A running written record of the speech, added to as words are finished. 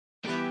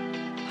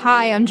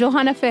Hi, I'm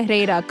Johanna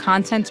Ferreira,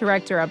 content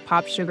director at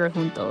Pop Sugar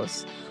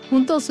Juntos.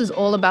 Juntos is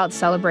all about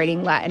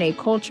celebrating Latinx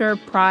culture,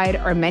 pride,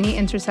 our many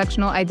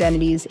intersectional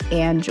identities,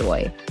 and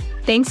joy.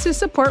 Thanks to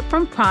support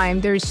from Prime,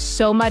 there's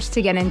so much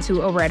to get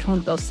into over at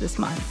Juntos this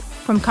month.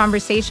 From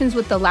conversations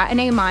with the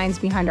Latinx minds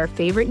behind our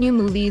favorite new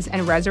movies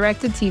and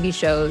resurrected TV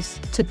shows,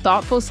 to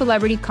thoughtful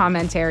celebrity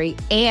commentary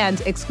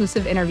and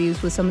exclusive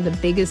interviews with some of the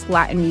biggest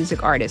Latin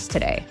music artists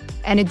today.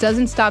 And it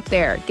doesn't stop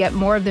there. Get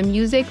more of the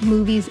music,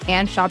 movies,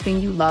 and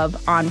shopping you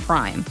love on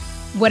Prime.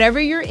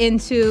 Whatever you're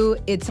into,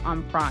 it's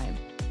on Prime.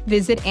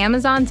 Visit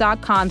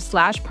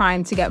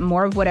Amazon.com/Prime to get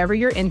more of whatever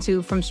you're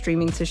into, from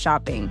streaming to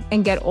shopping.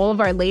 And get all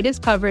of our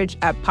latest coverage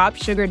at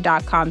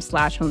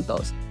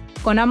popsugar.com/juntos.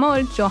 Con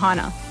amor,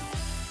 Johanna.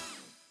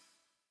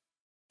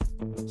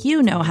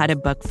 You know how to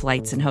book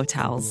flights and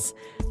hotels.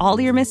 All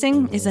you're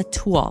missing is a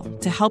tool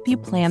to help you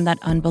plan that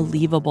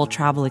unbelievable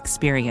travel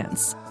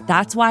experience.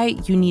 That's why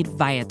you need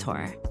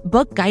Viator.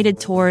 Book guided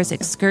tours,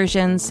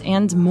 excursions,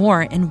 and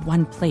more in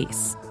one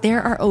place.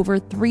 There are over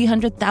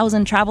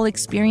 300,000 travel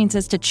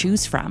experiences to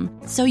choose from,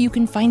 so you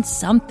can find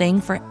something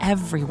for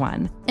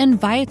everyone. And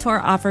Viator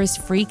offers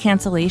free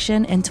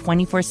cancellation and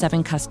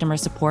 24/7 customer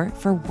support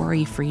for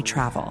worry-free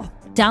travel.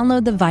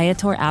 Download the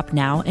Viator app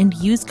now and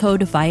use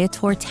code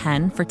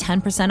Viator10 for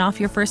 10% off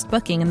your first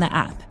booking in the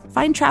app.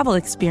 Find travel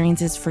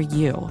experiences for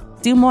you.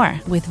 Do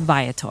more with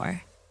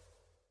Viator.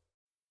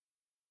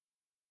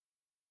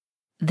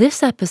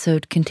 This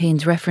episode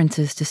contains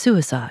references to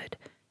suicide.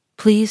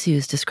 Please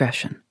use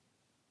discretion.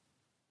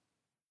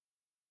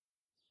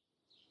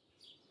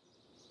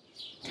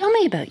 Tell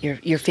me about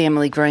your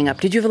family growing up.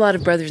 Did you have a lot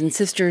of brothers and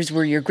sisters?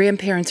 Were your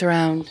grandparents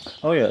around?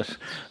 Oh, yes.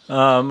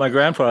 My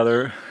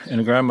grandfather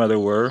and grandmother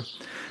were.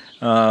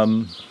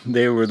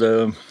 They were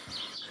the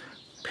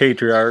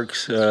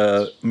matriarchs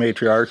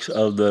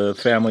of the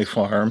family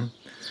farm.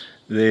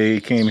 They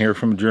came here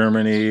from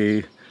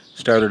Germany,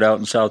 started out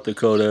in South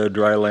Dakota,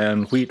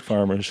 dryland wheat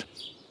farmers.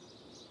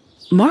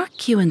 Mark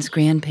Kewen's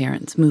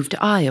grandparents moved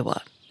to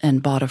Iowa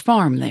and bought a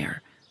farm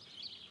there.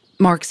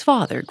 Mark's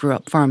father grew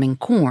up farming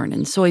corn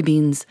and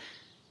soybeans,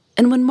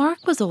 and when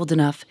Mark was old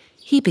enough,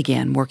 he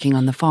began working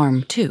on the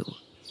farm too.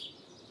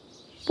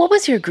 What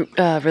was your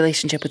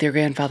relationship with your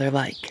grandfather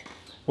like?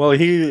 Well,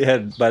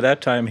 by that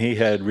time, he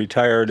had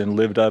retired and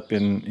lived up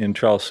in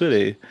Charles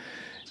City,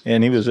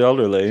 and he was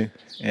elderly,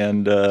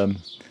 and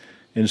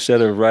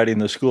instead of riding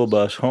the school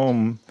bus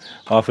home,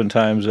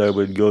 oftentimes I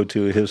would go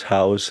to his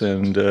house,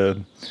 and it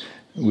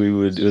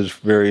was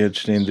very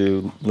interesting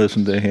to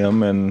listen to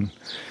him, and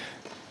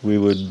we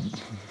would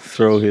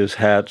throw his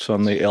hats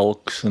on the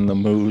elks and the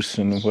moose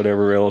and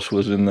whatever else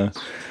was in the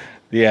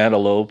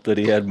antelope that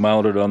he had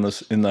mounted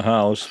in the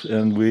house.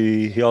 And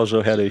he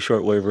also had a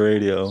shortwave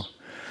radio,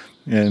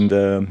 and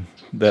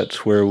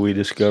that's where we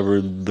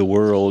discovered the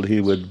world.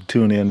 He would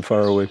tune in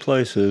faraway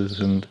places,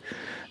 and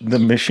the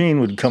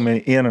machine would come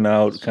in and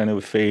out, kind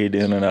of fade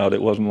in and out.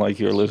 It wasn't like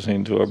you're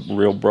listening to a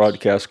real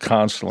broadcast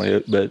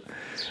constantly, but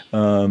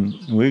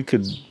we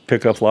could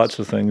pick up lots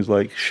of things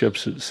like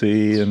ships at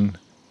sea and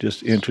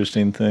just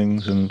interesting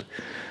things. And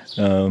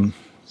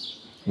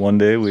one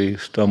day we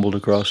stumbled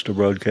across a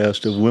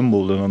broadcast of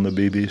Wimbledon on the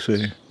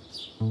BBC.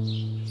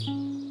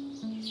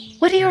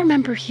 What do you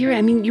remember hearing?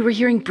 I mean, you were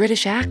hearing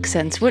British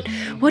accents. What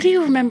do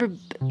you remember?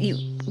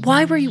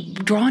 Why were you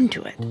drawn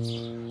to it?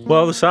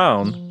 Well, the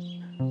sound.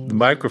 The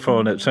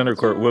microphone at Center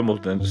Court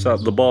Wimbledon,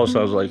 the ball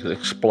sounds like an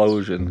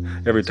explosion.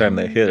 Every time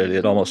they hit it,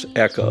 it almost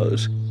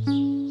echoes.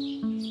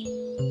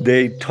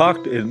 They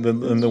talked in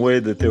the way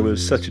that there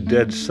was such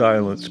dead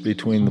silence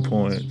between the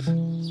points.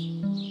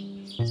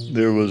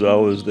 There was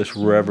always this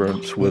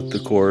reverence with the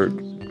court.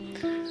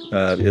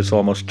 It's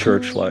almost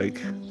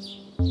church-like.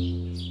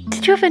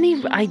 Did you have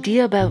any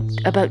idea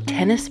about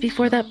tennis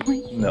before that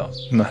point? No,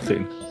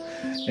 nothing.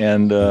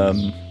 And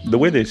the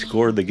way they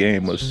scored the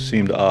game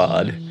seemed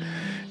odd.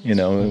 You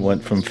know, it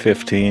went from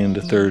 15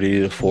 to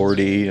 30 to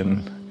 40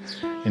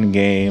 in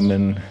game,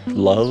 and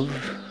love,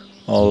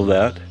 all of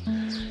that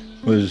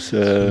was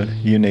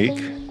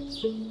unique.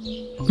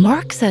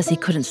 Mark says he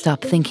couldn't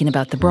stop thinking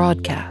about the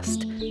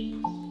broadcast.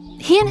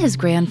 He and his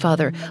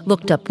grandfather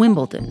looked up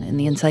Wimbledon in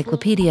the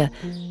encyclopedia,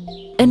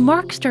 and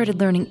Mark started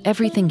learning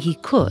everything he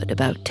could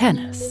about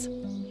tennis.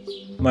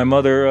 My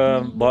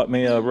mother bought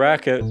me a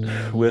racket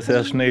with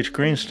S&H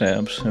green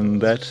stamps,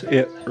 and that's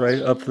it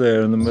right up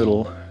there in the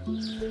middle.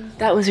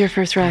 That was your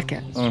first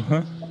racket?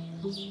 Uh-huh.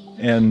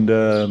 And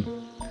I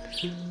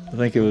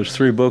think it was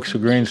 3 books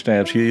of green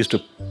stamps.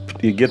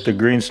 You'd get the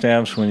green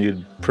stamps when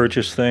you'd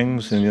purchase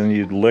things, and then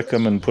you'd lick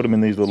them and put them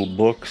in these little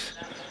books,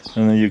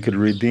 and then you could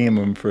redeem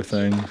them for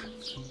things.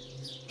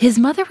 His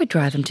mother would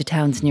drive him to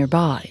towns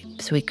nearby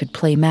so he could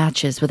play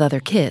matches with other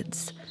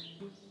kids.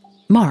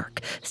 Mark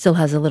still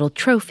has a little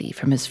trophy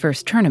from his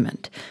first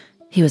tournament.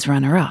 He was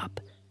runner-up.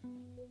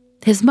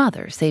 His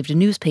mother saved a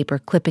newspaper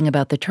clipping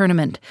about the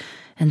tournament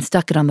and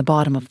stuck it on the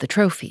bottom of the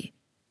trophy.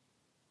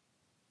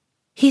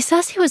 He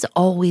says he was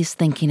always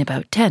thinking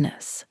about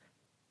tennis.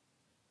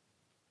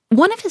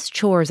 One of his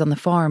chores on the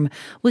farm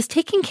was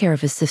taking care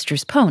of his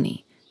sister's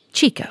pony,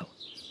 Chico.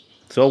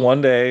 So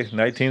one day,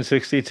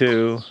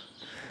 1962,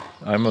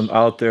 I'm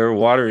out there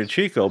watering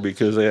Chico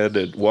because they had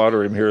to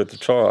water him here at the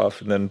trough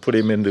and then put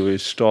him into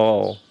his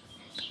stall.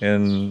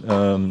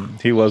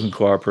 And he wasn't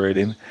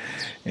cooperating.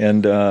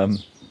 And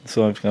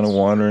so I'm kind of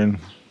wandering,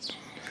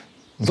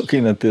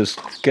 looking at this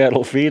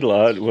cattle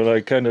feedlot when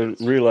I kind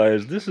of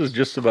realized this is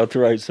just about the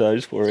right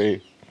size for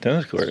a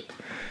tennis court.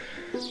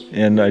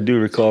 And I do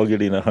recall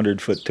getting a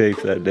 100-foot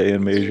tape that day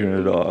and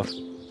measuring it off.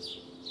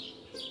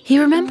 He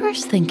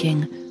remembers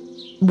thinking,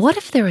 what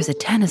if there was a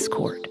tennis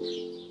court,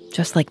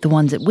 just like the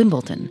ones at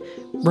Wimbledon,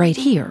 right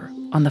here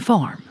on the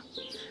farm?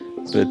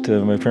 But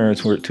my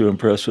parents weren't too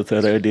impressed with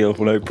that idea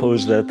when I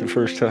posed that the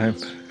first time.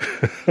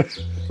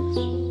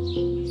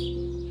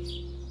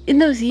 In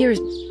those years,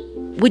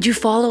 would you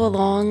follow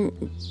along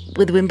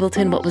with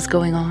Wimbledon, what was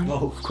going on?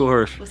 Oh, of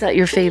course. Was that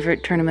your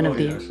favorite tournament of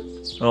the year?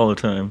 All the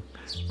time.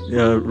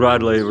 Yeah,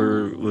 Rod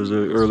Laver was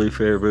an early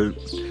favorite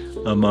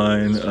of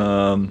mine.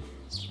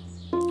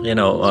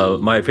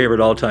 My favorite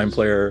all-time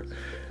player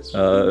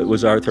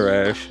was Arthur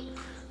Ashe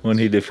when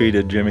he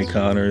defeated Jimmy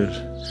Connors.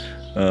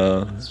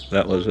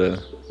 That was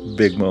a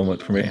big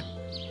moment for me.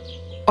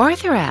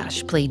 Arthur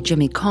Ashe played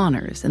Jimmy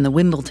Connors in the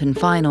Wimbledon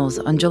finals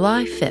on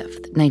July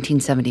 5th,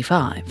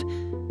 1975.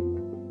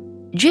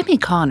 Jimmy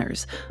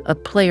Connors, a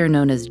player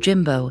known as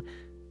Jimbo,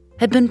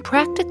 had been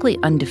practically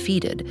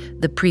undefeated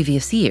the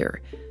previous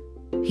year.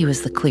 He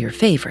was the clear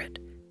favorite.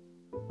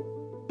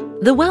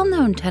 The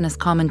well-known tennis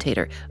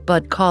commentator,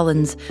 Bud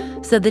Collins,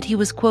 said that he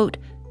was, quote,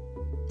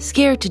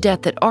 scared to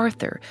death that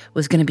Arthur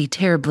was going to be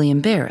terribly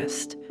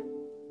embarrassed.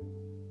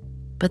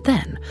 But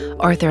then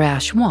Arthur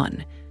Ashe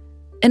won,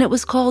 and it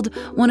was called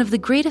one of the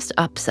greatest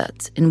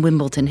upsets in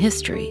Wimbledon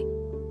history.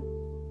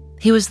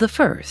 He was the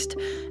first,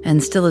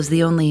 and still is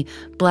the only,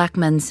 black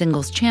men's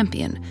singles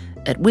champion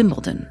at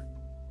Wimbledon.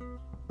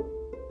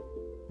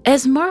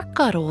 As Mark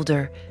got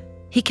older,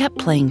 he kept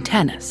playing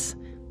tennis.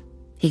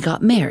 He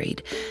got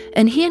married,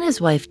 and he and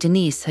his wife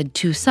Denise had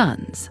 2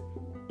 sons.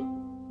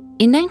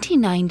 In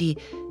 1990,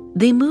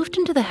 they moved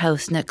into the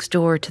house next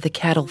door to the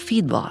cattle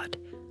feedlot.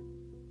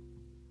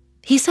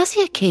 He says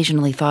he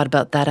occasionally thought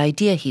about that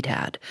idea he'd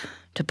had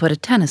to put a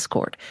tennis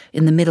court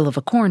in the middle of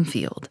a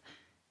cornfield.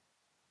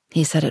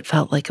 He said it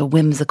felt like a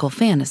whimsical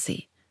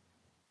fantasy.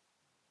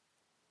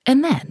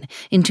 And then,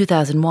 in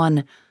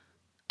 2001,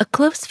 a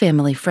close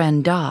family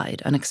friend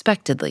died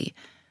unexpectedly,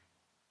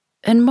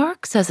 and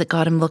Mark says it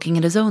got him looking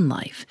at his own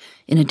life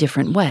in a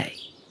different way.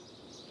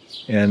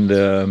 And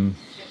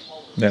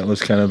that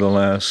was kind of the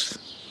last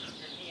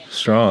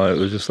straw. It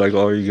was just like,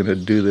 oh, are you going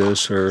to do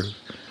this, or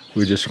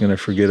we're just going to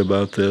forget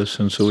about this?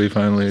 And so we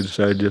finally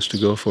decided just to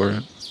go for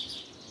it.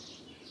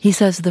 He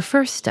says the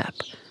first step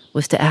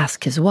was to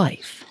ask his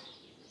wife.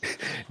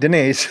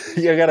 Denise,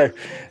 you gotta,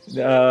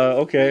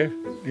 okay,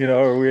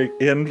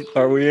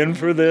 are we in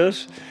for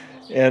this?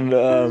 And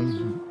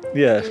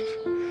yes,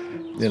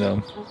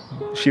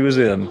 she was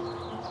in.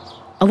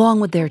 Along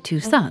with their 2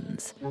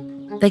 sons,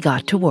 they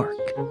got to work.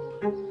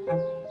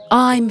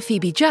 I'm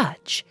Phoebe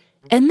Judge,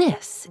 and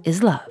this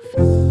is Love.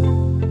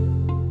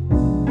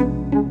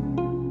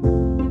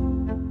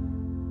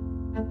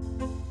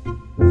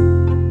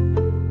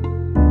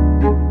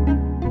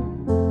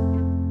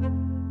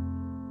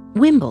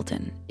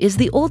 Wimbledon is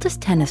the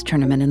oldest tennis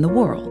tournament in the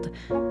world.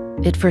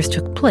 It first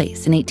took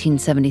place in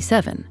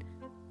 1877.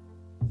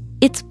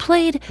 It's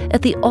played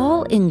at the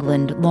All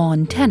England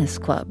Lawn Tennis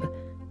Club.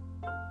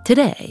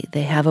 Today,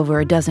 they have over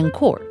a dozen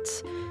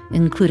courts,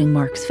 including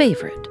Mark's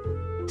favorite,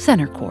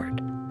 Center Court.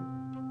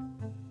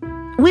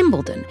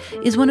 Wimbledon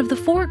is one of the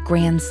 4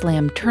 Grand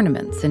Slam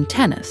tournaments in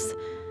tennis,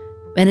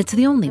 and it's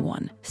the only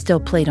one still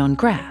played on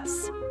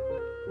grass.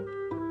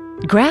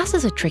 Grass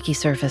is a tricky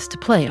surface to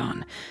play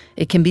on.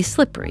 It can be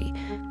slippery,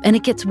 and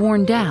it gets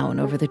worn down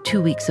over the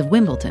 2 weeks of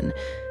Wimbledon,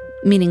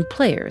 meaning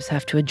players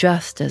have to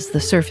adjust as the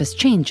surface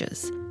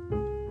changes.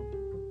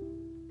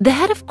 The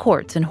head of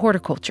courts and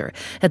horticulture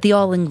at the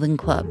All England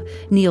Club,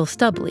 Neil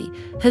Stubley,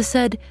 has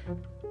said,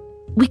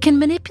 "We can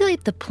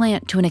manipulate the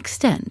plant to an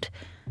extent,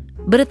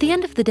 but at the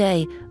end of the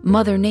day,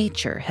 Mother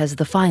Nature has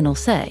the final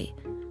say.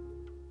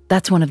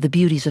 That's one of the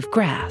beauties of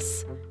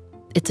grass.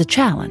 It's a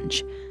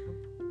challenge.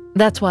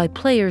 That's why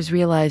players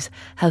realize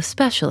how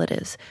special it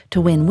is to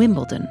win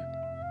Wimbledon."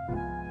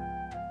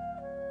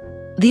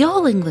 The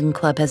All England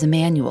Club has a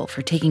manual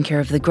for taking care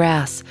of the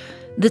grass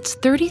that's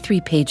 33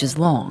 pages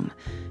long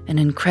and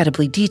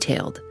incredibly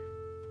detailed.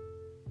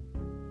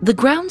 The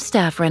ground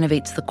staff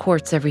renovates the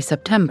courts every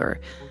September,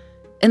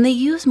 and they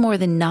use more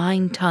than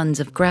 9 tons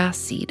of grass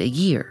seed a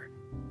year.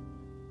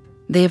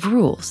 They have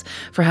rules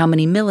for how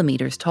many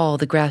millimeters tall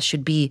the grass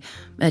should be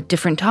at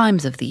different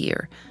times of the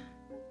year.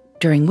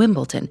 During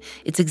Wimbledon,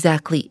 it's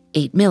exactly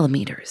 8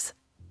 millimeters.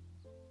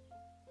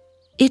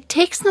 It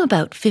takes them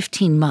about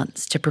 15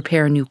 months to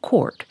prepare a new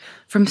court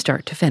from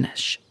start to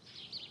finish.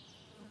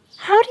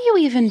 How do you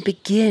even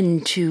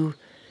begin to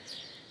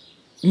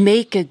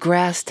make a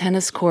grass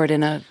tennis court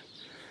in a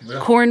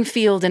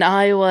cornfield in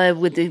Iowa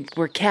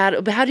where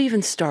cattle? How do you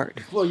even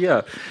start? Well,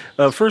 yeah.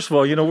 First of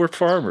all, we're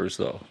farmers,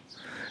 though.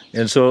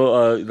 And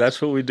so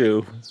that's what we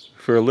do.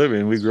 for a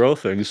living. We grow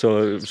things.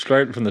 So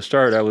straight from the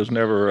start, I was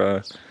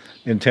never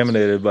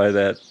intimidated by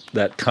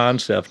that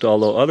concept,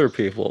 although other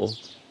people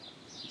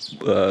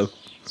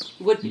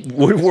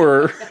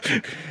were.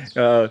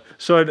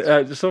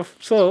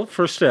 So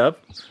first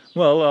step,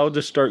 well, I'll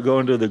just start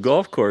going to the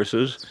golf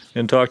courses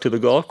and talk to the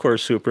golf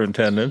course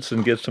superintendents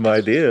and get some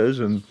ideas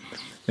and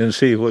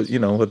see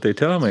what they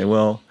tell me.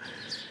 Well,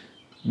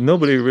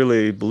 nobody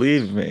really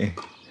believed me,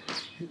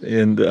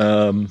 and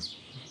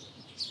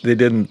they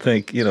didn't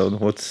think, he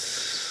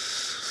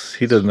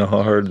doesn't know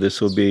how hard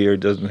this will be or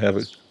doesn't have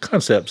a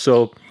concept.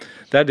 So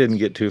that didn't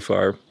get too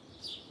far.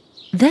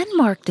 Then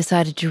Mark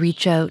decided to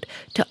reach out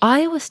to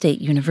Iowa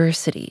State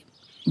University,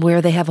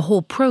 where they have a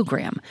whole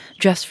program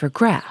just for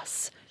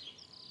grass.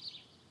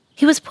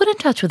 He was put in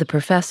touch with a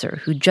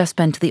professor who'd just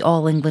been to the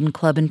All England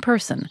Club in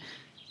person,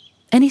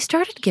 and he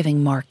started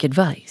giving Mark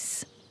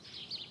advice.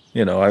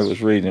 I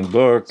was reading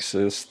books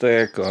this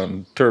thick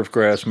on turf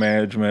grass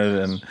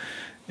management,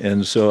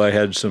 and so I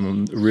had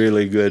some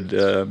really good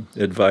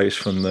advice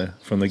from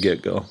the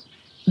get-go.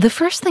 The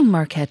first thing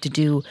Mark had to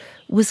do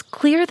was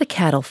clear the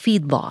cattle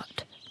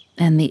feedlot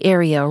and the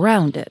area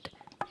around it.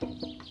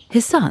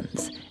 His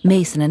sons,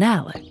 Mason and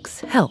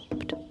Alex,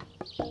 helped.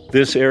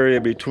 This area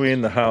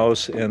between the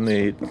house and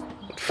the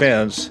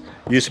fence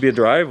used to be a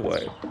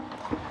driveway,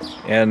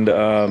 and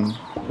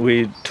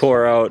we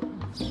tore out.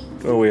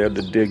 We had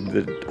to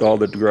dig all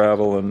the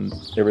gravel and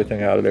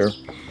everything out of there,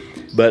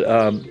 but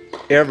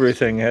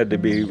everything had to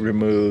be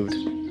removed,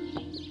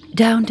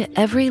 down to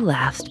every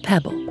last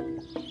pebble.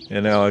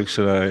 And Alex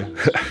and I,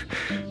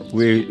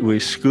 we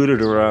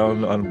scooted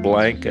around on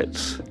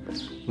blankets,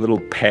 little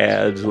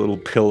pads, little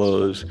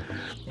pillows,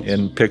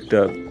 and picked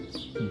up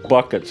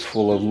buckets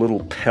full of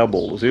little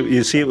pebbles.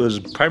 You see, it was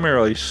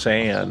primarily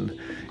sand,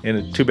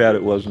 and too bad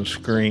it wasn't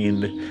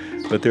screened,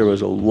 but there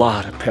was a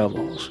lot of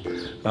pebbles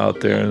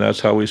out there, and that's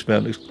how we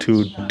spent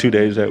two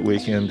days that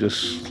weekend,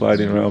 just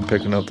sliding around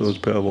picking up those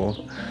pebbles.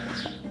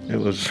 It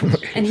was.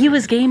 And he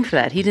was game for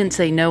that. He didn't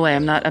say, "No way,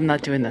 I'm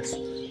not doing this."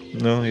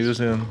 No, he was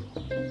in.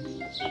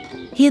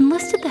 He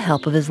enlisted the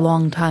help of his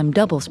longtime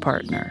doubles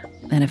partner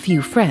and a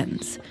few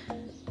friends.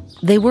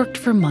 They worked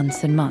for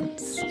months and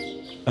months.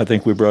 I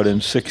think we brought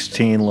in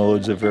 16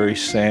 loads of very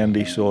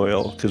sandy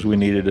soil because we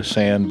needed a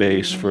sand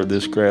base for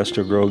this grass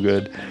to grow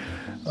good.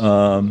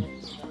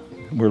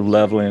 We're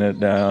leveling it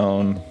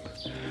down.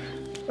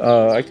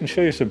 I can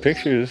show you some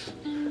pictures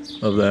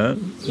of that.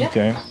 Yeah.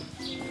 Okay.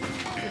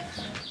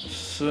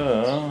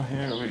 So,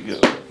 here we go.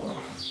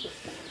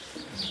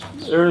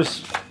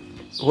 There's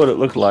what it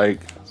looked like.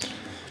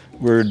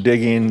 We're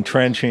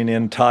trenching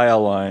in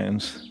tile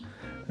lines.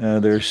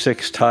 There's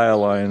 6 tile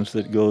lines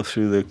that go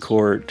through the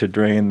court to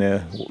drain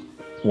the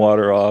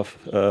water off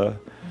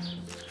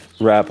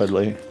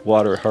rapidly.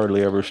 Water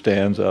hardly ever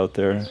stands out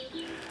there.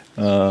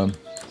 I'll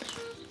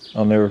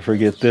never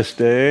forget this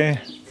day.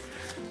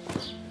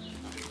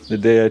 The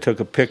day I took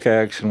a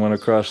pickaxe and went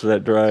across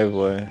that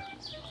driveway.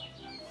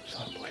 It's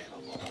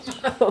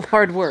unbelievable.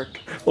 Hard work.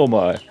 Oh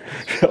my,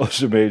 that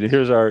was amazing.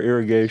 Here's our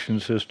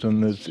irrigation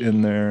system that's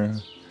in there.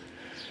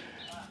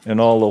 And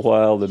all the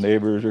while the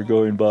neighbors are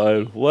going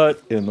by,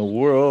 what in the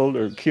world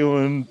are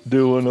Kewen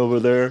doing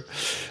over there?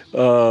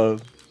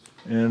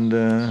 And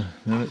then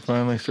it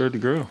finally started to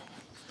grow.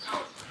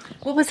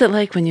 What was it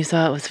like when you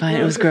saw it was fine?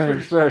 It was growing.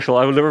 Pretty special.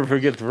 I will never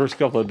forget the first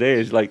couple of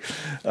days. Like,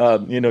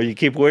 you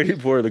keep waiting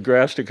for the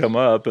grass to come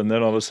up, and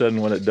then all of a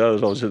sudden when it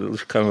does, all of a sudden it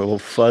was kind of a little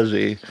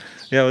fuzzy.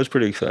 Yeah, it was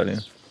pretty exciting.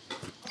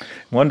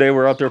 One day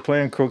we're out there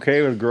playing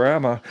croquet with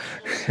Grandma,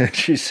 and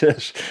she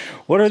says,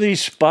 "What are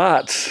these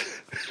spots?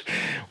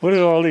 What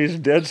are all these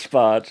dead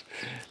spots?"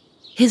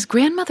 His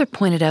grandmother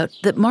pointed out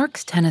that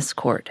Mark's tennis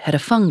court had a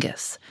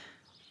fungus,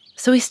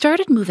 so he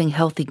started moving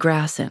healthy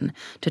grass in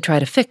to try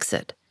to fix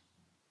it.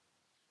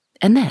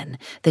 And then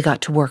they got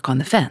to work on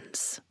the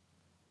fence.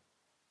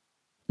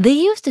 They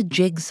used a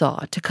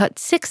jigsaw to cut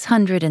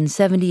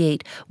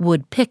 678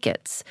 wood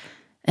pickets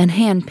and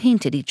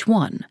hand-painted each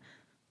one,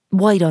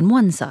 white on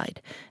one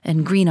side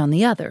and green on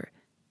the other.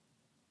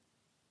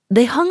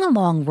 They hung a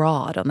long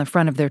rod on the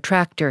front of their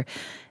tractor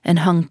and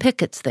hung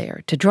pickets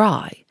there to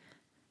dry.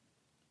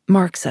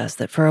 Mark says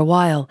that for a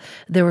while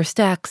there were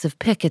stacks of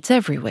pickets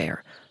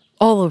everywhere,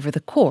 all over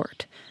the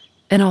court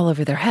and all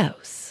over their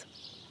house.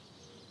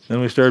 Then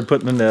we started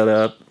putting the net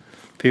up.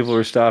 People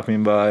were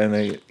stopping by,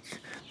 and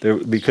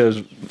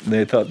because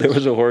they thought there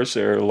was a horse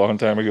there a long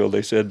time ago.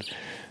 They said,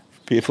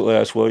 people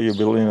asked, "Well, you're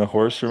building a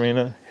horse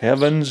arena?"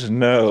 Heavens,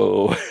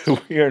 no,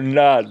 we are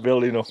not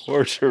building a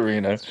horse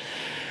arena.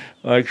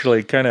 I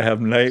actually kind of have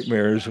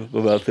nightmares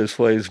about this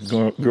place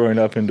growing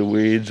up into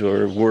weeds,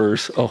 or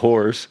worse, a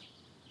horse.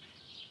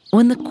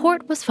 When the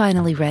court was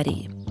finally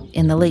ready,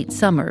 in the late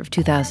summer of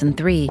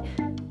 2003,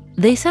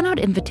 they sent out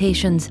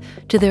invitations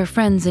to their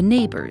friends and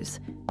neighbors,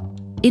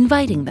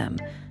 inviting them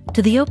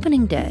to the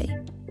opening day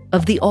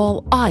of the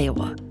All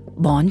Iowa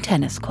Lawn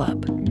Tennis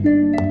Club.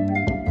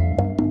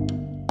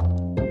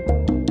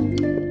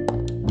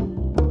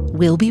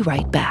 We'll be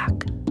right back.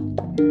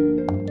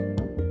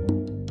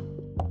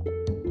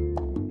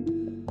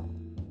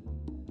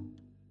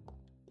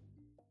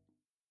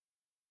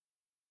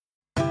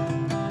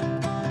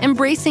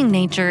 Embracing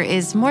nature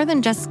is more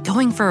than just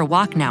going for a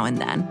walk now and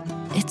then.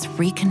 It's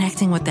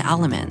reconnecting with the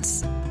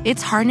elements.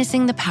 It's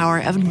harnessing the power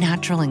of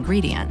natural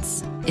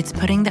ingredients. It's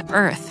putting the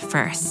earth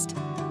first.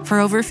 For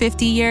over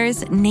 50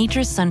 years,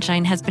 Nature's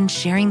Sunshine has been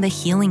sharing the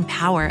healing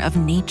power of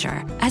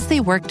nature as they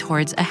work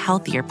towards a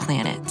healthier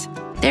planet.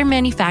 Their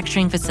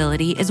manufacturing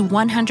facility is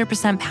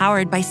 100%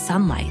 powered by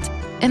sunlight,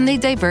 and they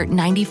divert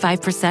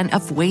 95%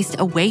 of waste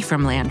away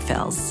from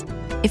landfills.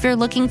 If you're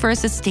looking for a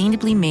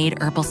sustainably made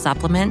herbal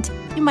supplement,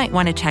 you might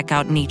want to check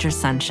out Nature's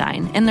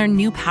Sunshine and their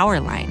new Power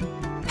line.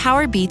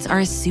 Power Beats are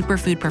a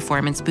superfood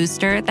performance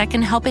booster that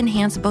can help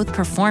enhance both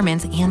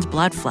performance and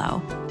blood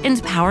flow.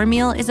 And Power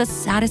Meal is a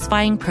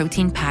satisfying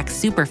protein-packed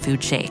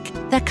superfood shake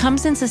that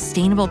comes in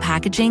sustainable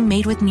packaging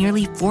made with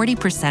nearly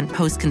 40%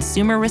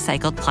 post-consumer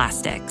recycled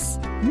plastics.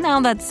 Now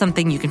that's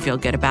something you can feel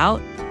good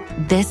about.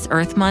 This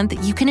Earth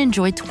Month, you can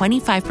enjoy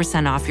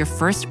 25% off your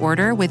first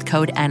order with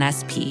code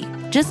NSP.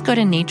 Just go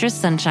to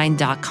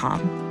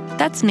naturesunshine.com.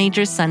 That's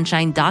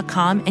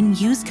naturesunshine.com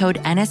and use code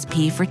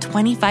NSP for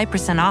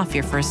 25% off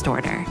your first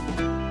order.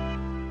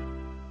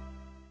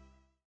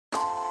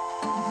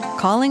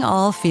 Calling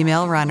all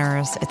female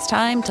runners, it's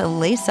time to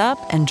lace up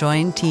and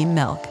join Team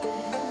Milk.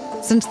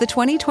 Since the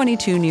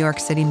 2022 New York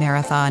City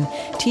Marathon,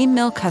 Team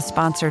Milk has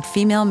sponsored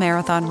female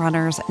marathon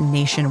runners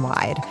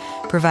nationwide,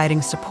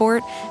 providing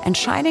support and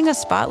shining a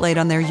spotlight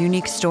on their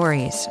unique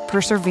stories,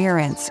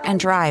 perseverance,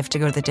 and drive to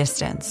go the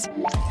distance.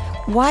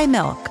 Why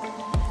milk?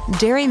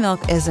 Dairy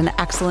milk is an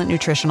excellent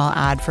nutritional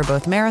add for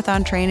both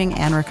marathon training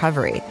and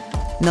recovery.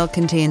 Milk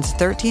contains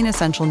 13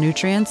 essential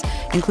nutrients,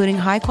 including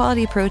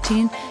high-quality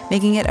protein,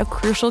 making it a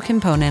crucial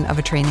component of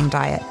a training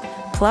diet.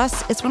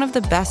 Plus, it's one of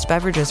the best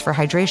beverages for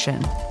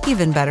hydration,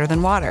 even better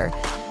than water.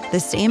 The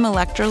same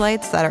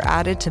electrolytes that are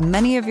added to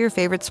many of your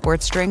favorite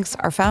sports drinks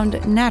are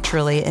found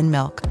naturally in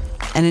milk.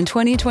 And in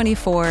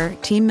 2024,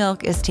 Team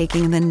Milk is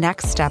taking the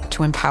next step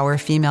to empower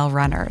female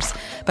runners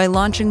by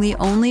launching the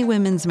only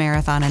women's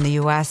marathon in the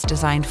U.S.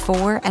 designed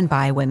for and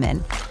by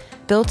women.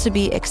 Built to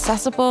be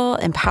accessible,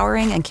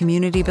 empowering, and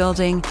community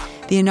building,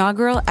 the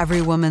inaugural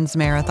Every Woman's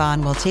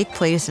Marathon will take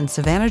place in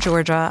Savannah,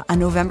 Georgia on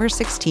November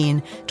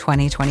 16,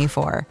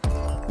 2024.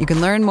 You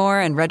can learn more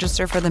and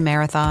register for the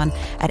marathon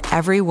at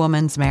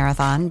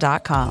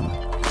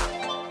everywomansmarathon.com.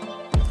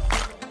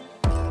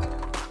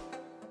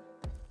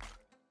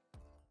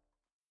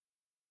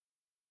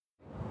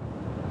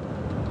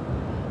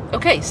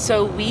 Okay,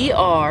 so we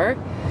are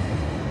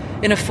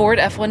in a Ford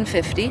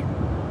F-150.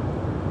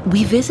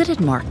 We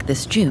visited Mark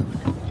this June.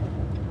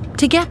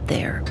 To get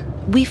there,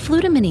 we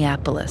flew to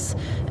Minneapolis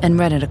and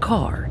rented a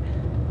car.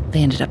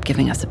 They ended up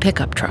giving us a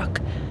pickup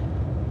truck.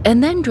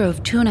 And then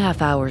drove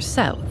 2.5 hours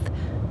south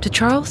to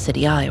Charles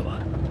City,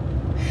 Iowa.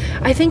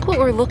 I think what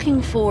we're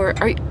looking for,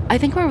 I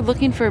think we're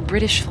looking for a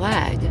British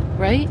flag,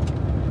 right?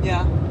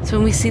 Yeah. So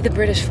when we see the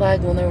British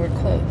flag, we'll know we're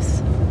close.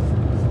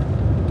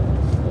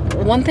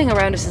 One thing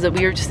around us is that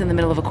we are just in the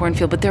middle of a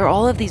cornfield, but there are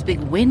all of these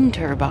big wind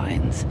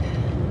turbines.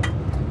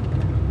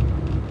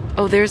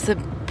 Oh, there's the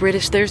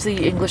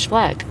English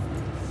flag.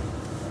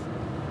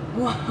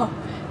 Wow,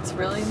 it's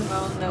really in the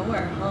middle of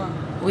nowhere, huh?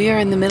 We are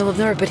in the middle of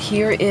nowhere, but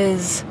here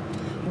is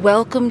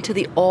welcome to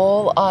the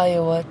All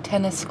Iowa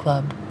Tennis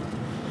Club.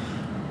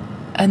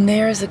 And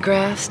there's a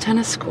grass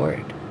tennis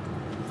court.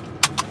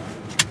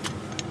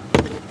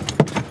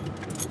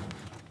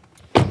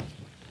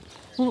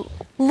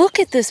 Look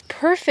at this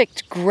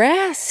perfect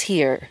grass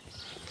here.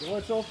 Well,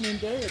 it's opening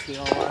day at the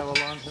All Iowa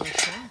Lawn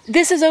Tennis Club.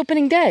 This is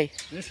opening day.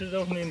 This is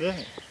opening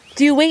day.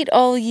 Do you wait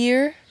all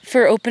year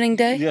for opening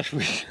day? Yes,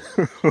 we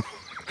do.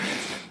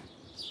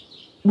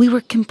 We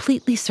were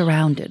completely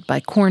surrounded by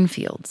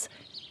cornfields.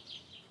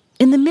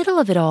 In the middle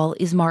of it all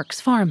is Mark's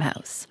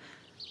farmhouse.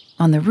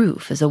 On the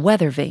roof is a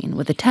weather vane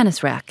with a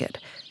tennis racket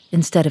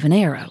instead of an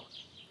arrow.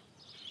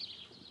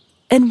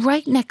 And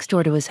right next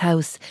door to his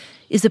house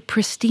is a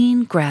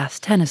pristine grass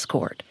tennis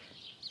court.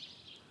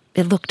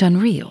 It looked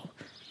unreal,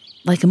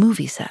 like a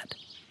movie set.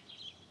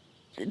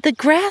 The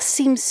grass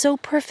seems so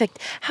perfect.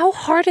 How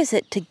hard is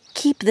it to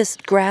keep this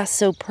grass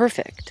so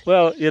perfect?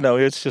 Well,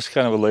 it's just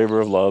kind of a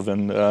labor of love,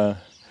 and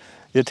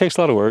it takes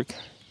a lot of work.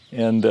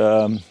 And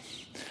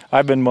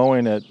I've been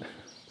mowing it,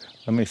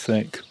 let me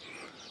think,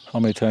 how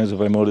many times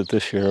have I mowed it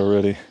this year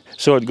already?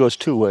 So it goes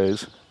two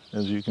ways,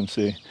 as you can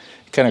see.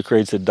 It kind of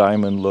creates a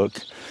diamond look.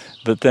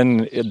 But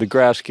then the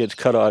grass gets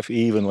cut off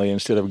evenly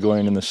instead of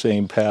going in the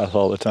same path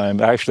all the time.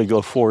 I actually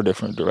go 4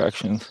 different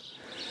directions.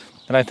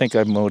 And I think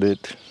I've mowed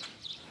it,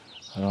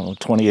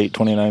 28,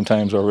 29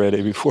 times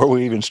already before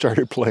we even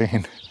started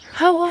playing.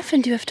 How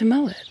often do you have to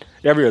mow it?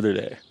 Every other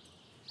day.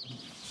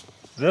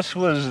 This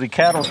was the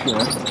cattle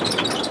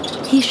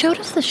shed. He showed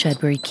us the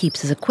shed where he keeps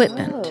his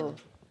equipment.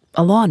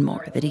 A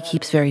lawnmower that he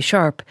keeps very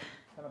sharp,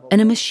 and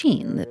a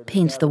machine that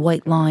paints the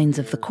white lines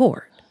of the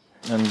court.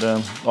 And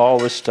all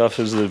this stuff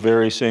is the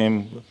very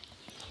same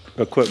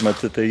equipment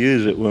that they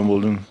use at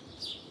Wimbledon.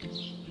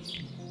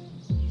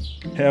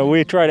 Yeah,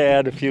 we try to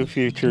add a few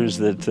features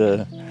that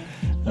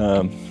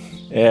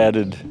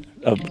added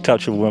a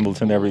touch of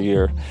Wimbledon every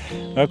year.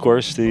 Of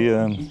course,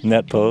 the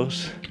net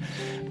post,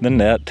 the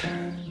net,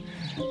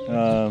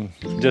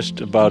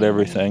 just about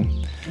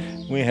everything.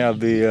 We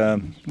have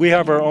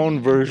our own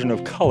version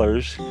of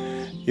colors.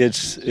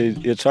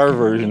 It's our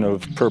version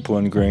of purple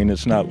and green.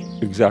 It's not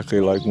exactly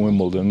like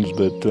Wimbledon's,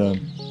 but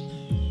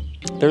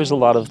there's a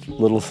lot of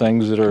little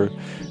things that are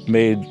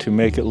made to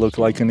make it look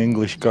like an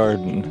English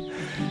garden.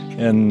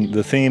 And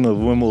the theme of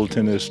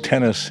Wimbledon is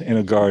tennis in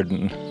a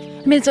garden.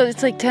 I mean, so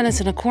it's like tennis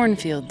in a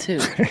cornfield, too.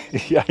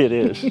 Yeah, it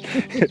is.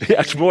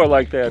 It's more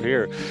like that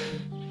here.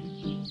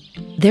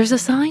 There's a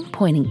sign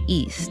pointing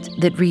east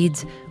that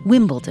reads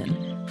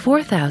Wimbledon,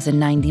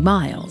 4,090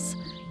 miles.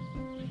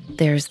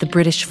 There's the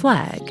British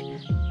flag,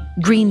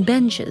 green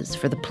benches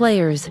for the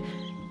players,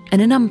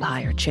 and an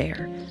umpire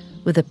chair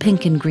with a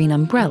pink and green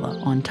umbrella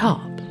on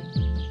top.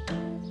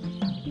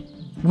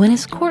 When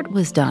his court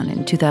was done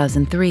in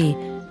 2003,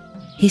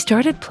 he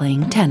started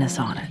playing tennis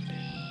on it.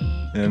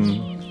 And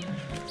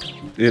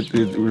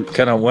it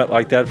kind of went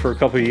like that for a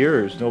couple of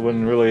years. No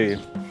one really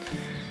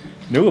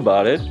knew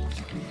about it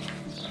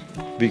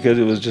because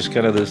it was just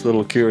kind of this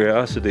little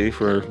curiosity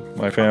for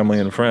my family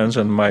and friends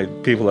and my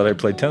people that I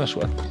played tennis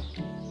with.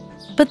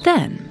 But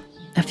then,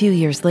 a few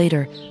years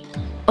later,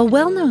 a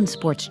well-known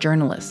sports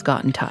journalist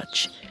got in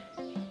touch.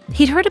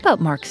 He'd heard about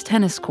Mark's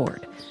tennis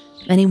court,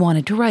 and he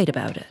wanted to write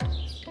about it.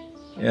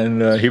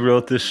 And he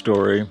wrote this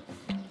story,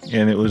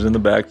 and it was in the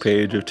back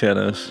page of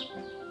Tennis.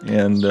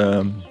 And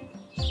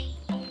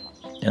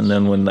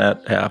then when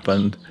that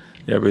happened,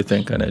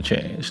 everything kind of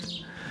changed.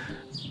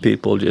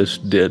 People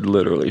just did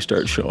literally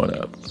start showing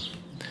up.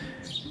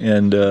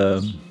 And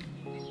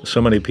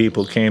so many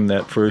people came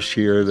that first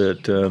year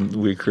that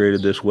we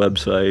created this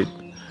website,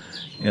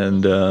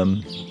 and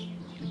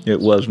it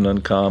wasn't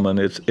uncommon.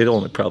 It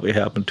only probably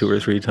happened 2 or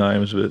 3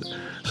 times, but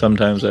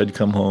sometimes I'd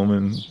come home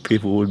and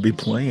people would be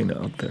playing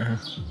out there.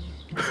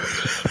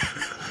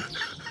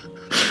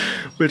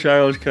 Which I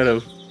always kind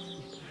of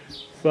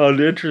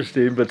found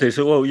interesting, but they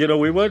said, well,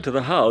 we went to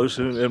the house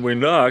and we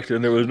knocked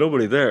and there was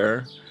nobody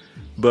there,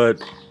 but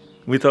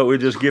we thought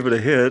we'd just give it a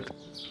hit.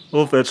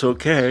 Well, if that's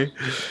okay.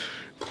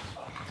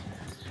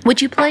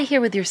 Would you play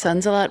here with your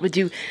sons a lot? Would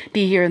you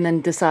be here and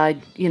then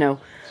decide,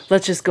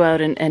 let's just go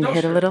out and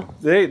hit a little?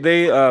 They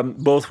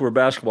both were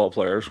basketball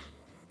players,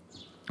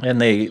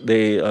 and they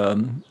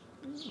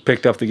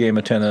picked up the game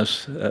of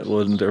tennis. That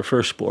wasn't their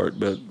first sport,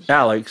 but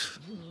Alex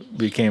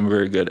became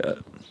very good at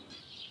it.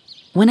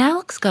 When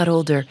Alex got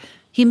older,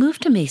 he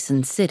moved to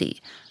Mason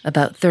City,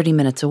 about 30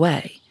 minutes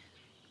away.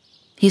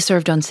 He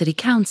served on city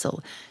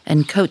council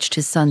and coached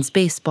his son's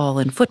baseball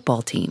and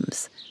football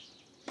teams.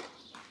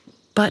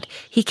 But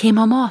he came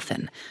home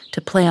often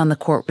to play on the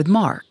court with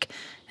Mark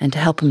and to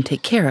help him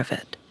take care of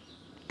it.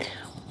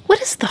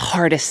 What is the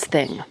hardest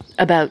thing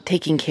about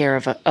taking care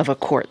of a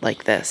court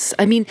like this?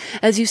 I mean,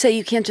 as you say,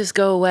 you can't just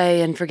go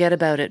away and forget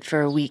about it for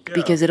a week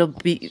because it'll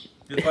be...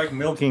 It's like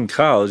milking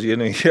cows, you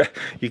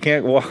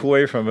can't walk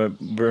away from it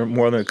for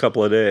more than a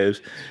couple of days.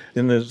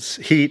 In this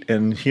heat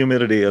and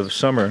humidity of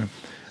summer,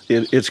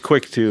 it's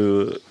quick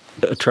to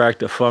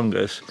attract a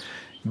fungus.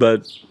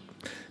 But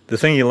the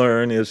thing you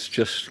learn is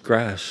just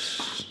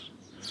grass.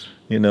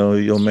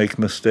 You'll make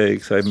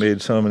mistakes. I've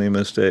made so many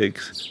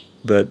mistakes,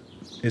 but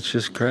it's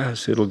just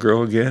grass. It'll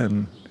grow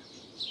again.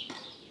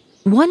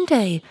 One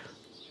day,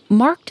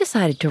 Mark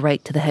decided to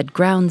write to the head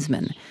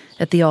groundsman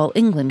at the All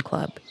England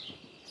Club.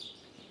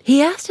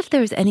 He asked if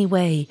there was any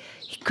way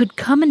he could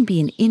come and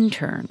be an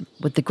intern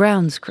with the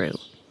grounds crew.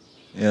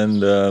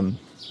 And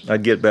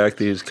I'd get back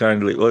these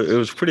kindly... Well, it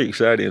was pretty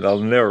exciting. I'll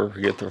never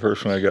forget the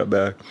first one I got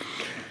back.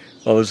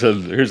 All of a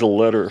sudden, here's a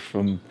letter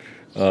from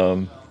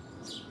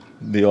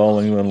the All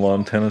England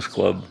Lawn Tennis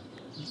Club,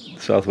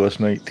 Southwest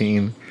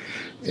 19.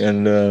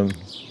 And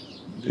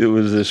it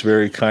was this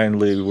very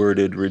kindly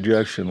worded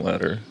rejection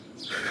letter,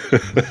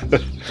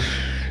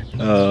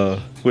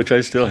 which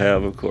I still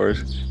have, of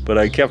course. But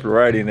I kept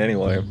writing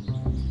anyway.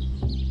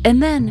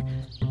 And then,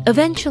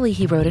 eventually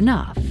he wrote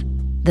enough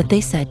that they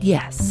said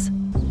yes.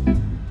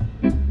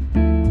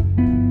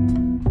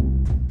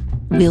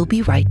 We'll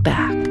be right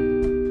back.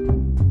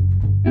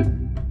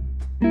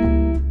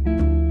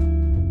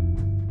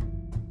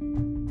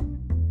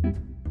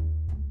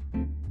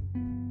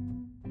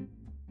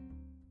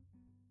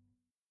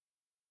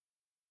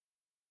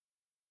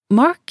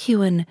 Mark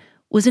Keown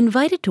was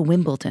invited to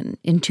Wimbledon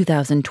in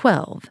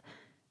 2012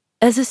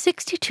 as a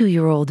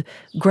 62-year-old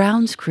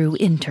grounds crew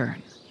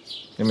intern.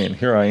 I mean,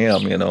 here I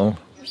am,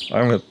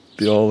 I'm at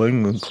the All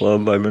England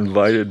Club. I'm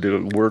invited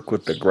to work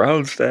with the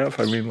ground staff.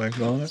 I mean, my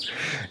God.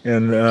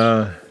 And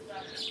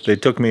they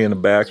took me in the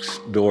back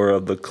door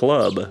of the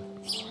club,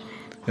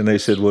 and they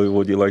said, well,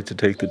 would you like to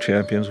take the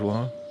Champions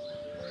Walk?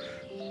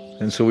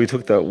 And so we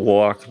took that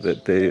walk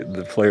that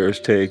the players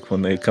take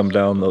when they come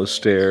down those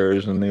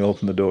stairs and they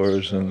open the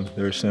doors and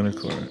they're center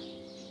court.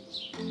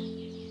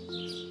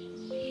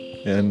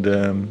 And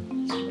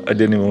I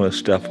didn't even want to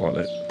step on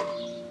it.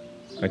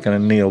 I kind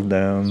of kneeled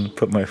down,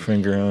 put my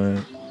finger on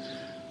it,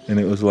 and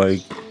it was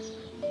like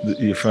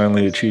you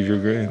finally achieved your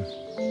dream.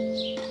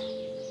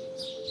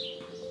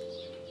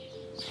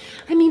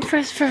 I mean,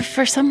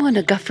 for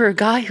someone, for a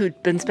guy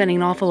who'd been spending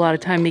an awful lot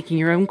of time making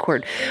your own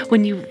court,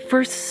 when you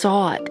first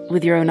saw it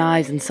with your own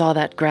eyes and saw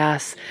that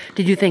grass,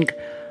 did you think,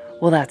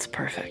 well, that's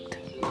perfect?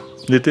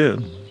 It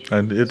did.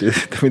 I mean,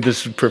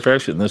 this is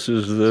perfection. This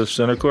is the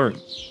center court.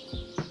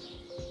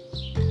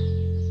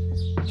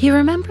 He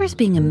remembers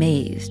being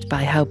amazed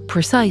by how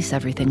precise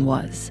everything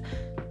was.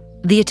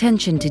 The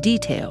attention to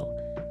detail.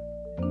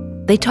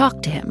 They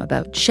talked to him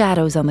about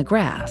shadows on the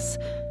grass.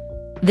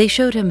 They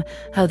showed him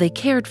how they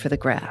cared for the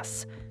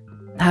grass,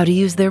 how to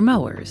use their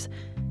mowers,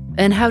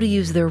 and how to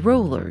use their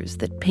rollers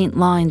that paint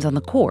lines on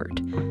the court.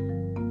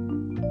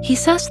 He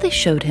says they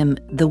showed him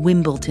the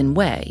Wimbledon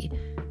way,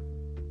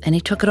 and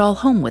he took it all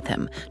home with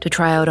him to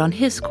try out on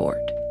his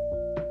court.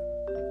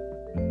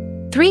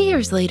 3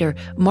 years later,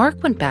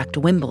 Mark went back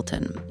to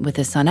Wimbledon with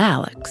his son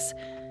Alex.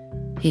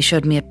 He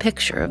showed me a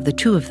picture of the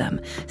two of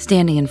them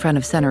standing in front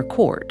of center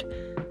court.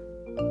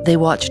 They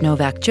watched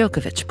Novak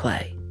Djokovic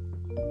play.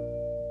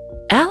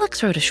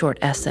 Alex wrote a short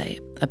essay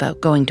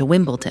about going to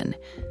Wimbledon.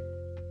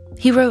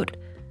 He wrote,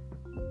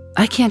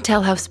 "I can't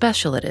tell how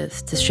special it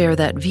is to share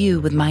that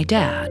view with my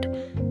dad.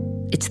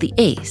 It's the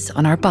ace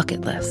on our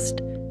bucket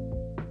list."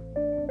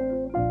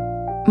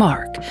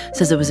 Mark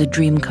says it was a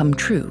dream come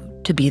true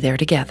to be there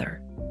together.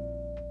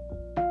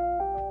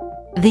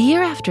 The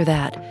year after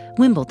that,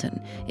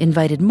 Wimbledon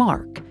invited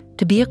Mark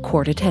to be a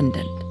court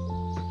attendant.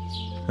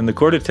 And the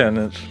court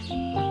attendants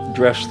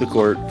dress the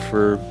court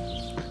for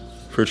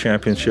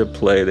championship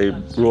play. They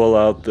roll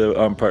out the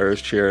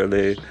umpire's chair.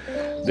 They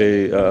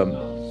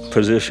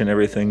position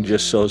everything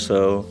just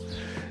so,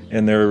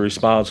 and they're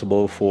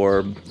responsible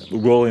for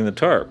rolling the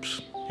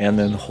tarps and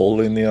then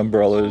holding the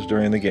umbrellas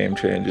during the game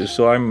changes.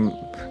 So I'm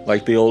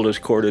like the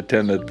oldest court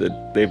attendant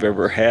that they've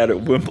ever had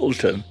at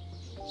Wimbledon.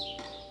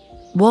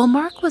 While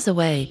Mark was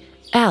away,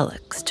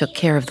 Alex took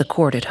care of the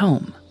court at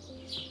home.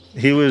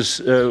 He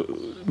was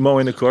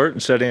mowing the court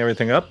and setting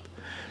everything up,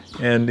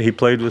 and he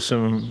played with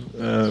some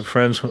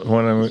friends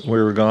when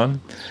we were gone,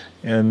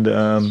 and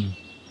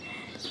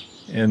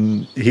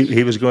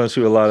he was going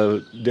through a lot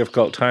of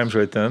difficult times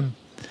right then,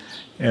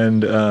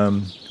 and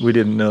we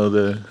didn't know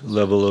the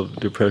level of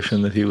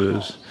depression that he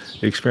was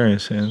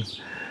experiencing.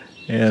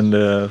 And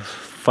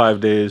 5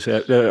 days,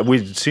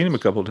 we'd seen him a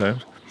couple of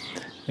times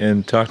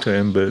and talked to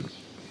him, but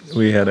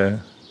we had a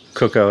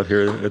cookout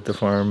here at the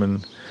farm,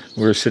 and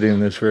we were sitting in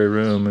this very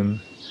room, and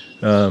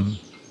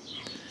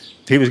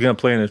he was going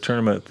to play in a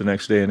tournament the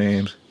next day in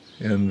Ames,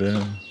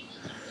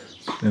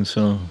 and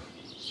so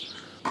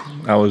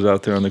I was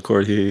out there on the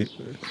court. It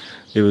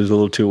was a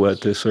little too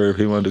wet to serve.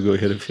 He wanted to go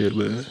hit a few,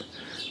 but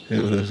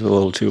it was a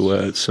little too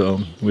wet,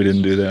 so we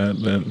didn't do that.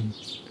 But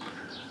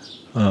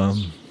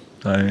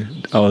I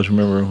always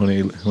remember when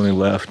he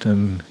left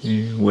and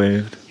he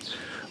waved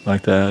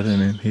like that,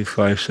 and he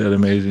flashed that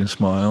amazing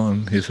smile,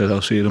 and he said,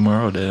 "I'll see you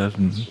tomorrow, Dad,"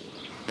 and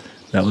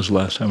that was the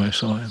last time I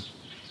saw him.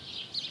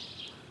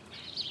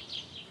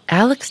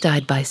 Alex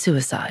died by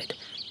suicide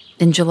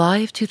in July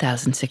of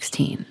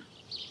 2016.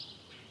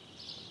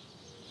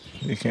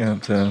 You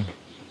can't, it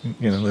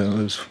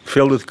was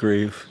filled with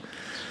grief,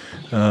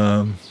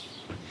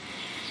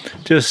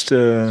 just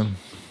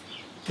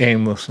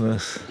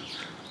aimlessness,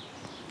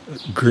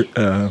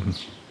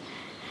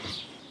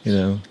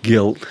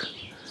 guilt.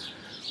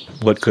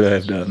 What could I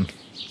have done?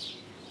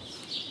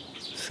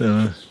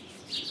 So,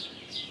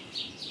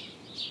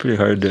 pretty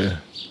hard to.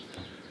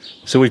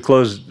 So we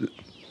closed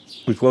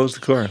the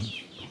court.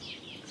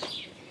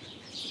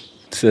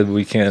 Said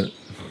we can't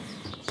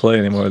play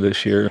anymore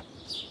this year.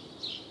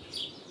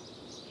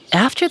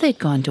 After they'd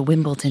gone to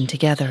Wimbledon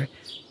together,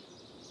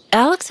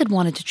 Alex had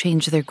wanted to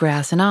change their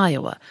grass in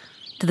Iowa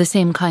to the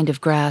same kind of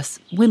grass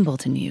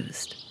Wimbledon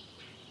used.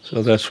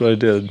 So that's what I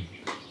did.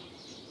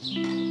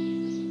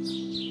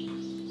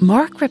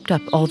 Mark ripped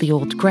up all the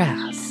old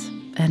grass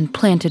and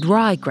planted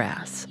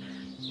ryegrass,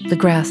 the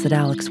grass that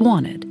Alex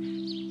wanted.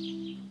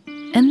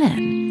 And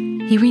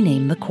then he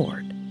renamed the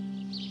court.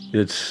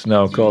 It's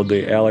now called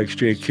the Alex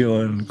J.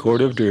 Kewen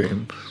Court of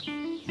Dreams.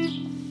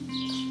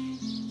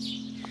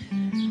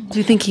 Do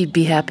you think he'd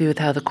be happy with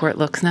how the court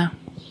looks now?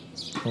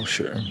 Oh,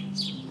 sure.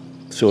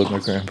 So would my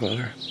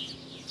grandfather.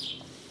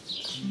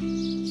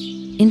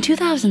 In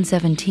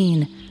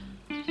 2017,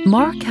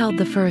 Mark held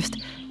the first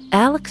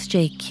Alex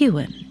J.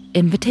 Kewen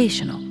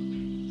Invitational.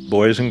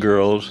 Boys and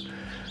girls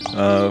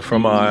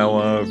from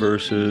Iowa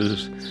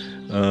versus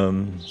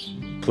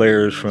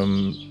players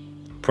from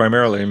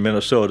primarily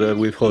Minnesota.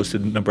 We've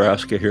hosted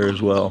Nebraska here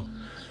as well.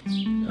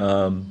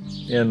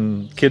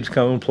 And kids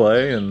come and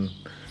play, and,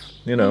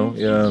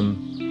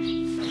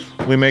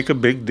 we make a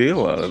big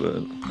deal out of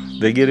it.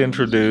 They get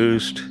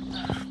introduced,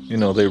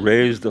 they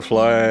raise the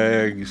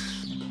flags,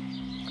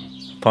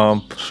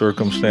 pomp,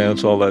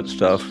 circumstance, all that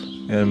stuff.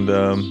 And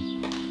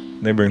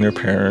they bring their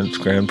parents,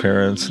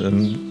 grandparents,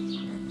 and,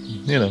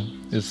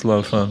 it's a lot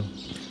of fun.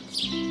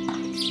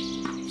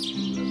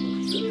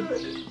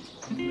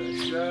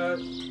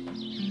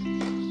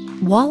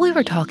 While we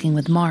were talking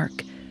with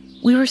Mark,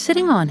 we were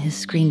sitting on his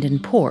screened-in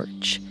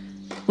porch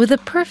with a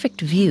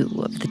perfect view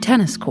of the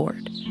tennis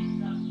court.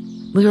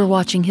 We were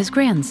watching his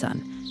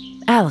grandson,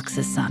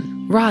 Alex's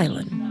son,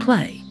 Rylan,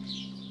 play.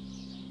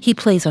 He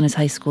plays on his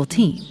high school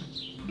team.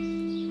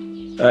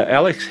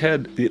 Alex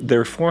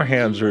their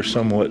forehands are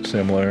somewhat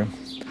similar.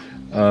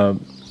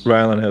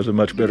 Rylan has a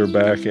much better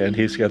backhand.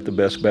 He's got the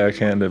best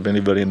backhand of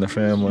anybody in the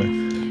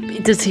family.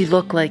 Does he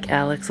look like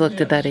Alex looked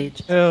at that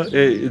age? Yeah,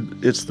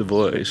 it's the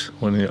voice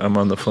when I'm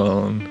on the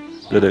phone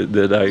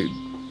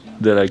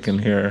that I can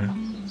hear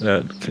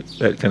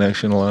that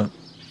connection a lot.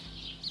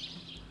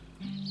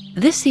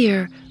 This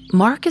year,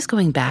 Mark is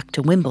going back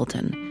to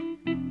Wimbledon,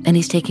 and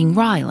he's taking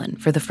Rylan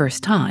for the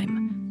first time.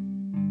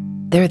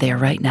 They're there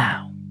right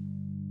now.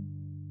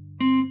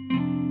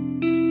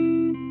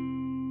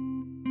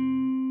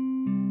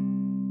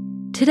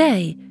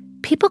 Today,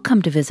 people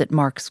come to visit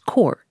Mark's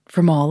court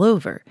from all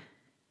over.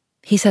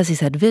 He says he's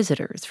had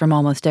visitors from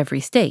almost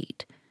every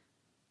state.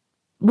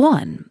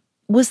 One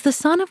was the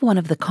son of one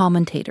of the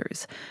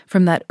commentators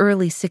from that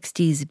early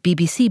 60s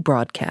BBC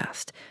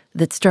broadcast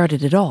that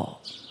started it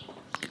all.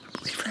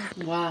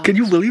 Wow. Can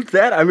you believe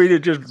that? I mean, it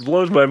just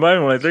blows my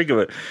mind when I think of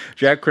it.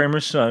 Jack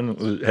Kramer's son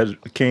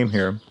came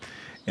here,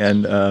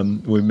 and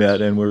we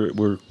met, and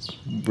we're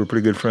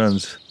pretty good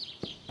friends.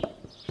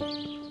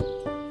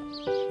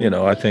 You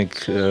know, I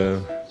think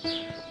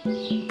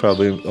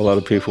probably a lot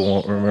of people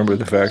won't remember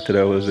the fact that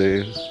I was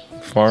a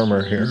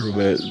farmer here,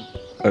 but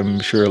I'm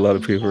sure a lot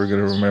of people are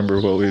going to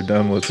remember what we've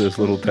done with this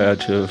little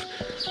patch of,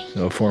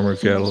 former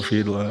cattle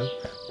feedlot.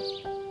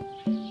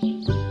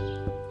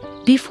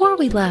 Before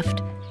we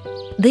left,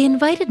 they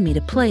invited me to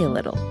play a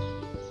little.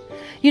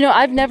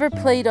 I've never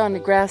played on a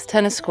grass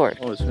tennis court.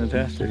 Oh, it's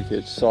fantastic.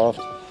 It's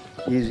soft,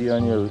 easy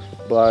on your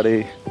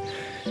body,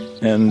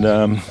 and,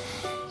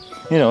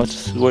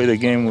 it's the way the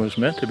game was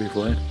meant to be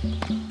played.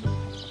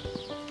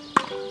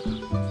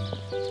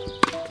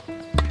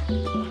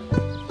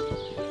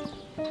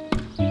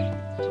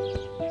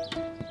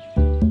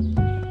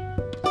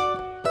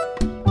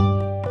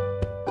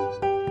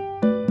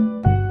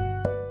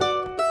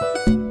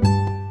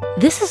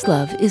 This Is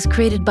Love is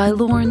created by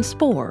Lauren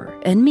Spohr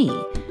and me.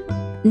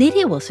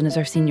 Nadia Wilson is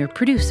our senior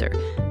producer.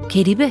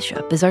 Katie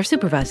Bishop is our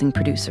supervising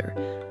producer.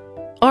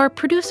 Our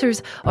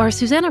producers are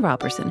Susanna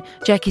Robertson,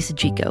 Jackie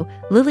Sajiko,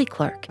 Lily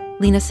Clark,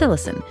 Lena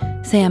Sillison,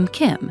 Sam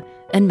Kim,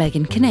 and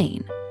Megan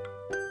Kinane.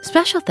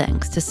 Special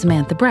thanks to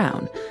Samantha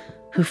Brown,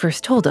 who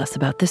first told us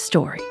about this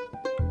story.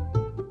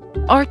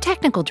 Our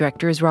technical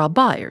director is Rob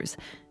Byers,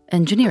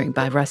 engineering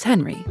by Russ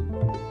Henry.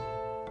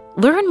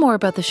 Learn more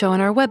about the show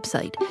on our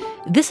website,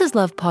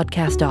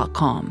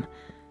 thisislovepodcast.com.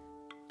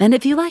 And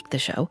if you like the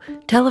show,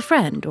 tell a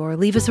friend or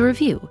leave us a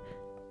review.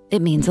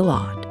 It means a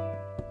lot.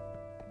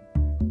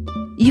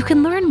 You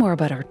can learn more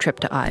about our trip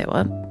to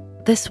Iowa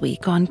this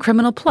week on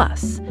Criminal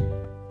Plus.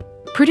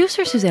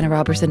 Producer Susanna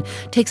Robertson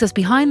takes us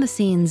behind the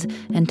scenes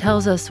and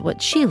tells us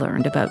what she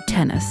learned about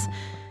tennis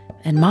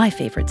and my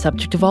favorite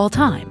subject of all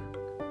time,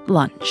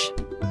 lunch.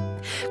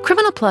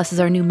 Criminal Plus is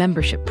our new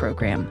membership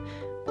program.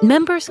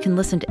 Members can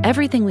listen to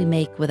everything we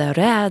make without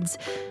ads,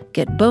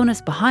 get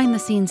bonus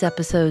behind-the-scenes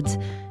episodes,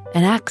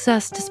 and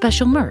access to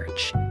special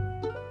merch.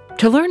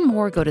 To learn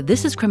more, go to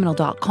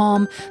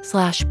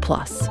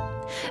thisiscriminal.com/plus.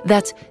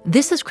 That's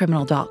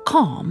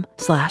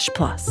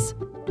thisiscriminal.com/plus.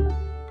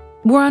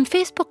 We're on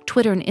Facebook,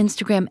 Twitter, and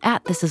Instagram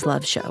at This Is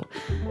Love Show,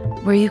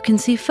 where you can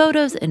see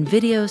photos and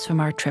videos from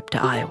our trip to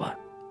Iowa.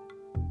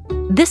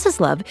 This Is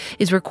Love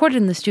is recorded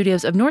in the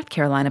studios of North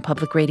Carolina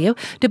Public Radio,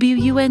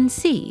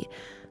 WUNC.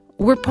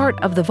 We're part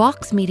of the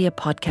Vox Media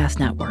Podcast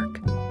Network.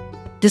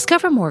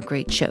 Discover more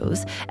great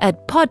shows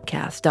at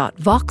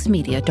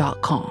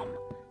podcast.voxmedia.com.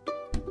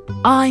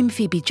 I'm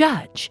Phoebe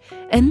Judge,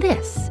 and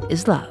this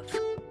is Love.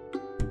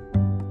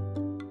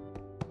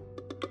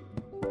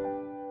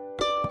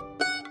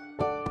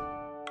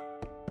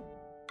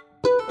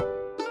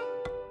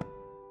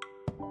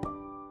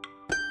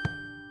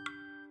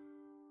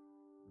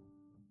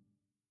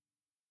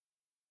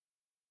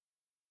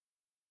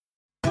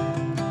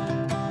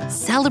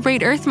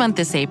 Celebrate Earth Month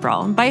this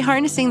April by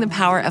harnessing the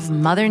power of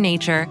Mother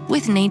Nature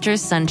with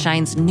Nature's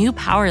Sunshine's new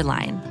power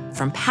line.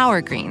 From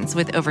Power Greens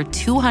with over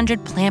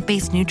 200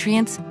 plant-based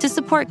nutrients to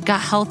support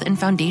gut health and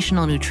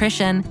foundational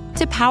nutrition,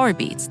 to Power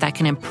Beets that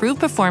can improve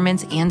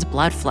performance and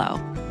blood flow.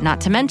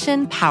 Not to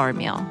mention Power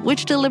Meal,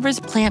 which delivers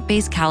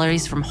plant-based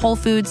calories from whole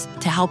foods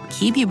to help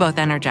keep you both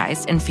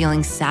energized and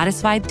feeling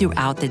satisfied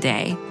throughout the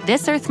day.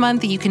 This Earth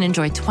Month, you can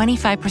enjoy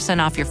 25%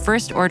 off your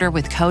first order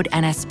with code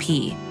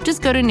NSP.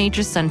 Just go to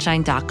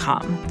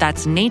naturesunshine.com.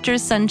 That's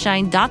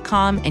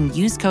naturesunshine.com and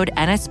use code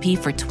NSP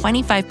for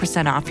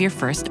 25% off your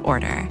first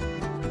order.